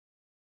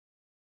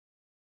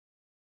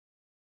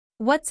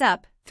What's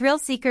up, thrill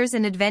seekers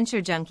and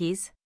adventure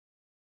junkies?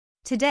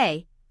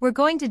 Today, we're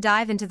going to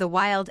dive into the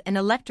wild and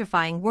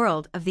electrifying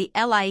world of the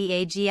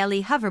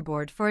LIEAGLE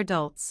hoverboard for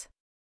adults.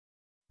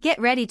 Get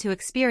ready to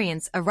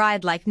experience a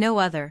ride like no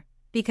other,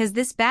 because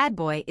this bad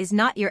boy is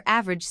not your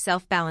average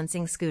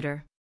self-balancing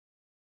scooter.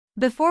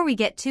 Before we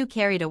get too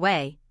carried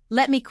away,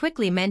 let me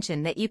quickly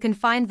mention that you can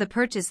find the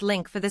purchase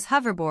link for this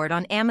hoverboard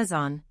on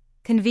Amazon,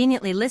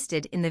 conveniently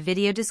listed in the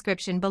video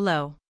description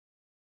below.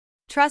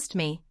 Trust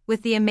me,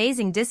 with the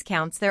amazing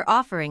discounts they're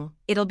offering,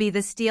 it'll be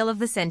the steal of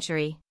the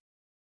century.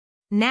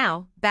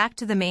 Now, back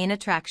to the main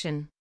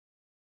attraction.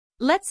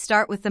 Let's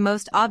start with the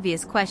most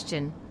obvious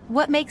question: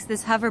 what makes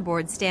this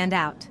hoverboard stand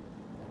out?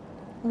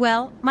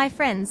 Well, my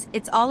friends,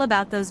 it's all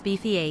about those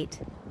beefy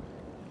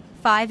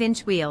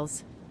 8.5-inch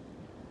wheels.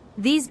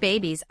 These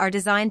babies are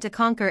designed to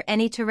conquer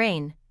any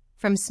terrain,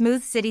 from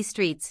smooth city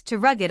streets to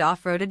rugged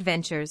off-road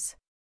adventures.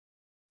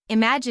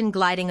 Imagine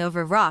gliding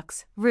over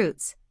rocks,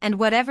 roots, and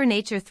whatever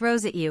nature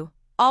throws at you,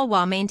 all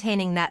while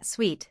maintaining that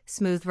sweet,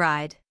 smooth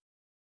ride.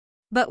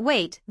 But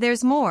wait,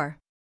 there's more.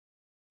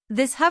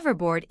 This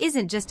hoverboard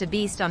isn't just a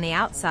beast on the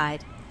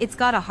outside, it's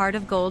got a heart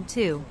of gold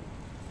too.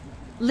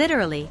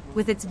 Literally,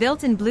 with its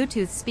built-in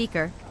Bluetooth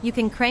speaker, you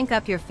can crank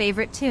up your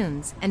favorite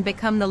tunes and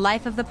become the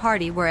life of the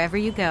party wherever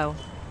you go.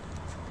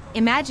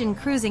 Imagine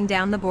cruising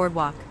down the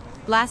boardwalk,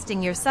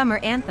 blasting your summer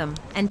anthem,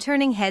 and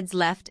turning heads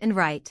left and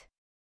right.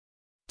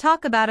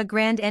 Talk about a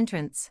grand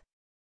entrance.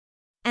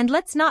 And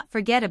let's not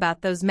forget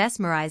about those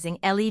mesmerizing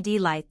LED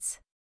lights.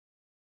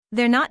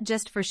 They're not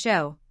just for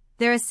show,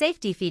 they're a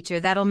safety feature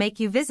that'll make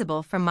you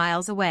visible from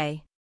miles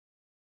away.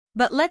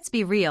 But let's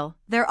be real,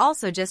 they're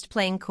also just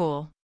plain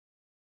cool.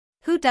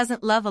 Who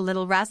doesn't love a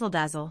little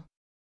razzle-dazzle?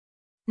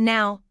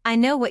 Now, I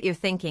know what you're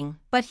thinking,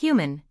 but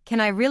human,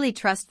 can I really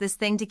trust this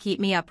thing to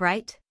keep me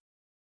upright?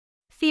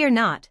 Fear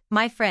not,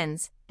 my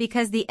friends,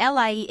 because the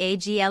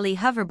LIEAGLE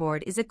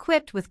hoverboard is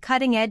equipped with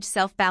cutting-edge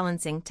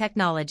self-balancing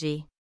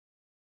technology.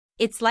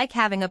 It's like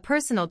having a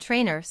personal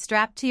trainer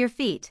strapped to your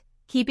feet,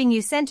 keeping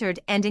you centered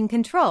and in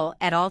control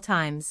at all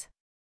times.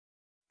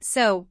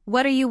 So,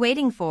 what are you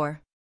waiting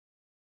for?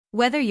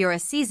 Whether you're a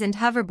seasoned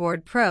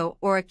hoverboard pro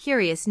or a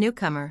curious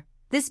newcomer,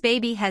 this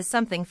baby has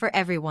something for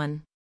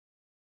everyone.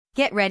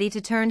 Get ready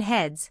to turn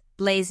heads,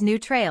 blaze new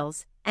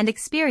trails, and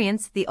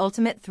experience the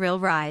ultimate thrill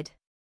ride.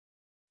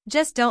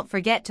 Just don't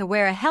forget to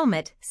wear a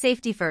helmet,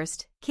 safety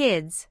first,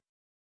 kids.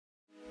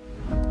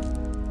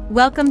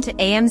 Welcome to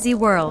AMZ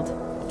World.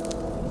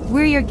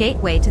 We're your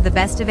gateway to the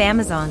best of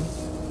Amazon.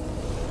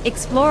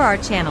 Explore our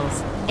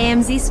channels: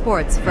 AMZ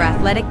Sports for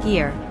athletic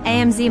gear,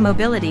 AMZ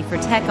Mobility for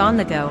tech on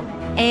the go,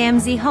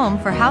 AMZ Home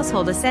for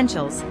household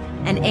essentials,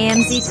 and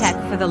AMZ Tech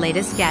for the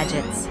latest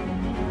gadgets.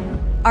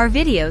 Our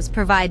videos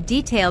provide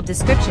detailed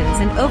descriptions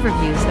and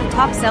overviews of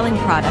top-selling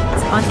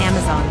products on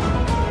Amazon.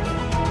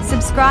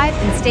 Subscribe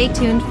and stay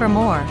tuned for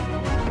more.